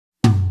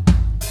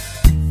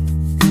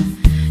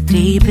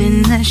Deep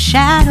in the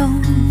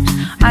shadows,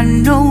 I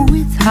know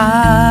it's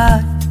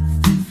hard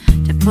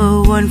to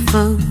put one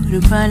foot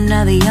in front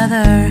of the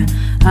other.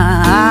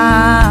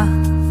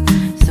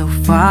 So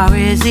far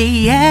as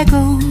the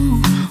echo,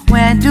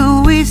 where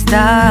do we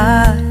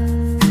start?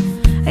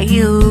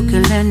 You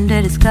can learn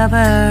to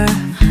discover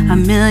a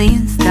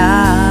million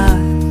stars.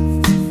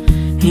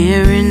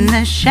 Here in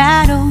the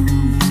shadows,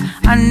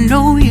 I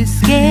know you're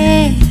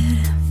scared.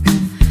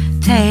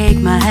 Take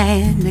my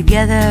hand,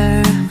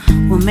 together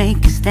we'll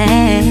make a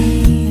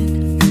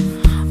stand.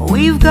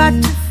 We've got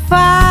to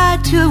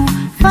fight to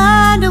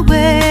find a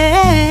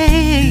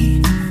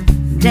way.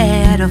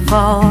 Dare to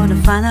fall to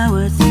find out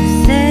what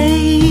to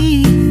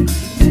say.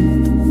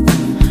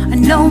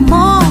 No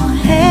more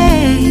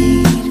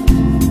hate.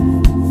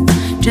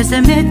 Just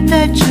admit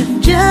that you're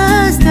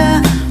just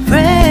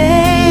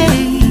afraid.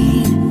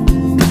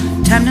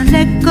 Time to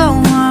let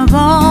go of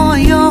all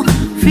your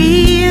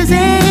fears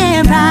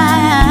and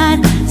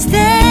pride.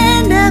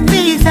 Stand up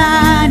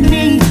beside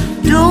me,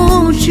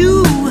 don't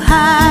you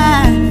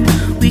hide.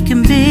 We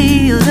can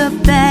build a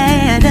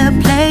better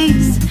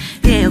place.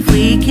 If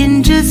we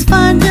can just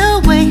find a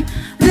way,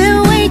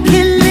 then we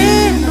can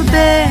live a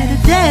better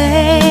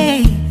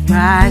day.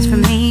 Rise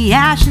from the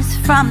ashes,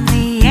 from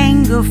the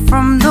anger,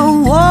 from the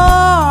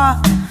war.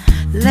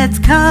 Let's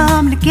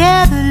come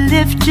together,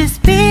 lift your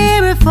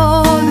spirit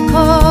for the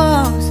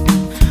cause.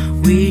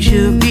 We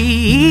should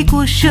be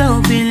equal,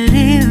 should be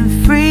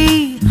living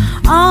free.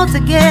 All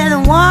together,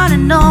 one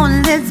and all,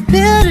 let's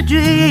build a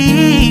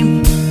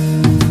dream.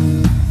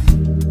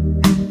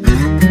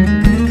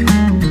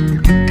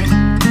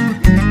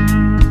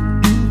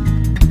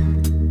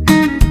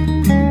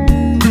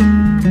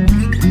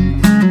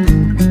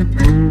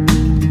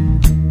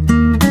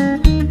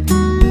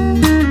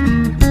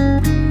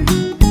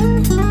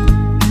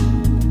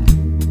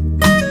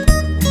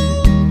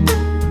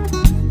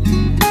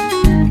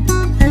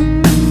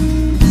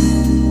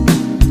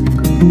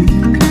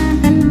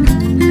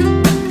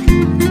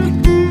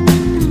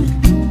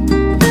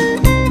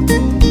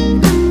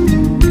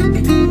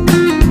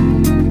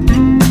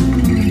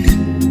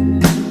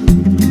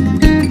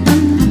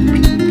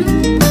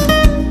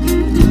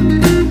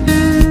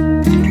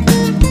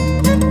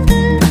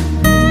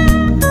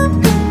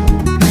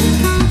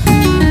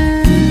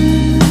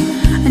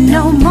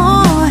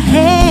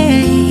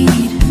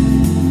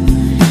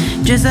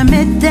 Just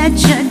admit that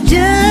you're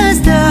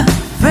just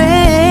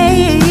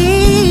afraid.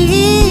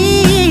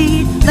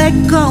 Let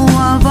go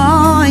of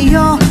all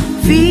your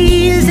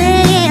fears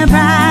and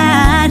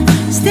pride.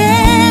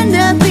 Stand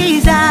up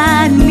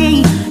beside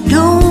me,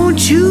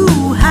 don't you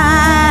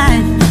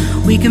hide.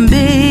 We can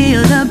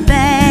build a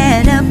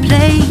better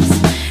place.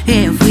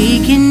 If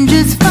we can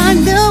just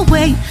find a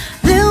way,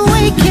 then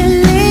we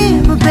can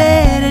live a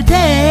better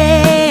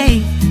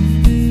day.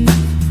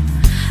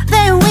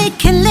 Then we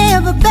can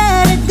live a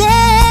better day.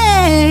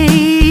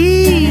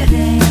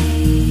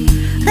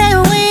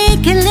 Then we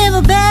can live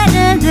a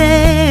better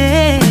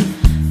day.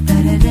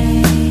 Better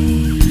day.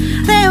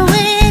 Then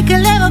we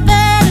can live a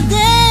better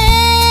day.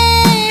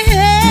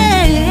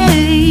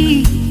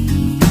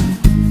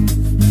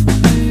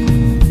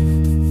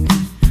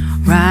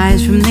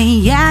 Rise from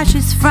the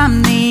ashes,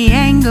 from the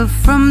anger,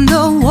 from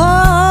the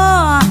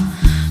war.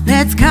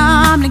 Let's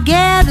come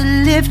together,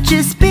 lift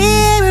your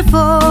spirit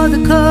for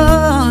the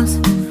cause.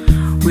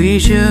 We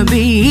should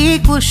be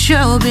equal,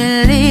 should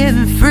be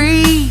living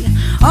free.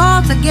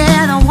 All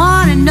together,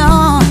 one and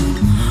all.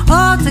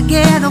 All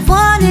together,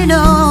 one and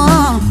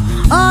all.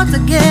 All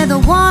together,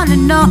 one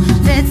and all.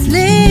 Let's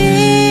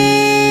live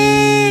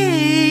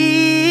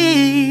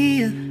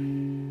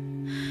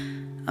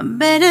a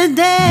better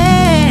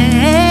day.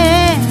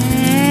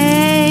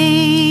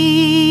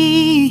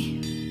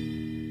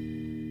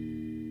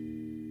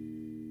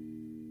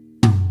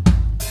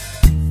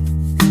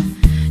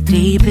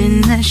 Deep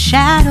in the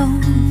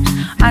shadows,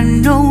 I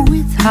know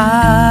it's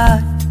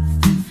hard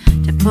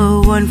to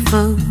put one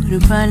foot in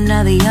front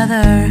of the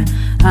other.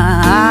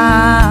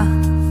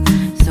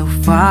 So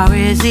far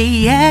as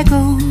the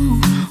echo,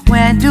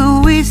 where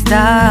do we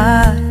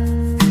start?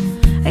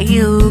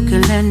 You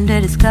can learn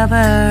to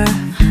discover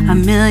a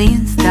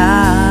million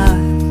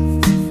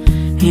stars.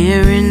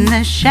 Here in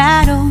the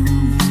shadows,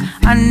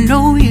 I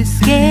know you're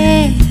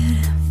scared.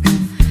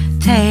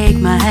 Take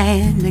my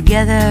hand,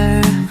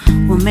 together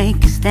we'll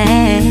make a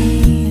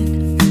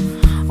stand.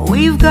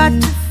 We've got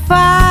to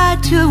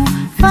fight to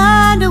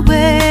find a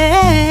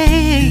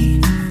way.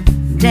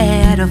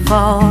 Dare to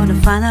fall to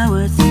find out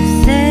what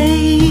to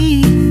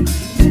say.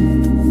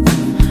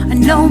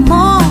 No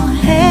more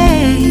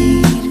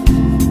hate.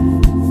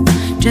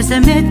 Just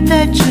admit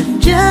that you're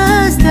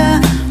just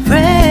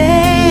afraid.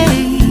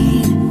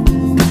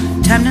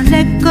 Time to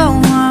let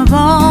go of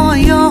all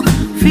your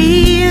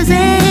fears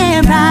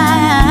and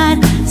pride.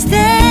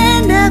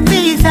 Stand up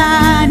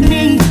beside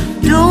me,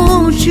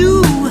 don't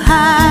you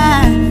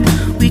hide.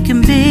 We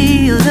can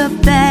build a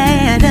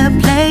better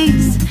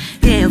place.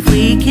 If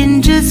we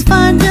can just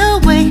find a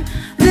way,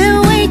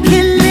 then we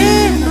can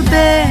live a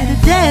better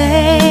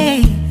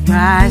day.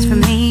 Rise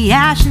from the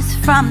ashes,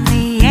 from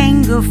the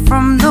anger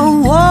from the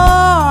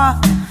war.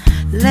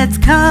 Let's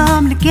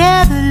come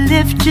together,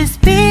 lift your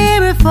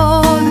spirit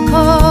for the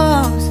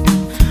cause.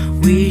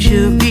 We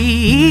should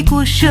be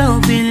equal,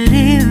 should be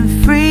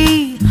living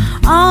free.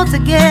 All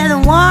together,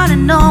 one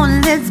and all,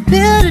 let's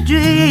build a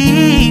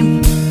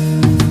dream.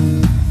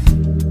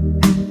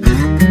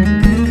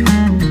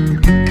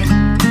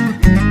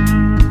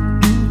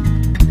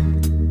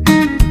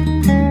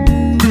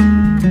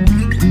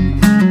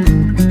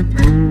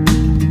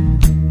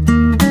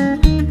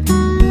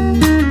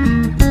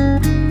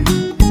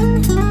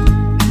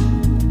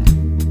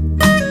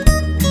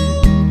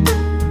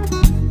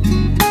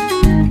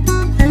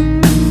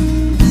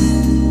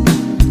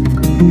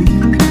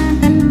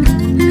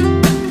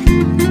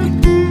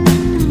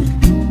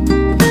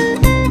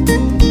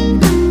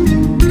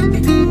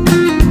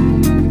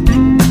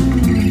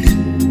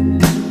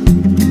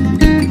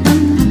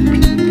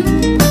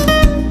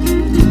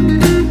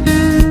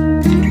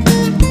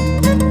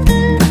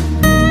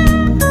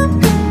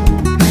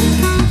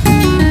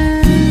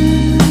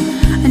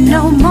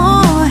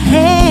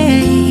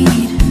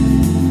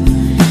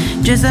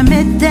 Just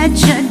admit that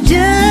you're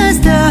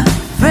just a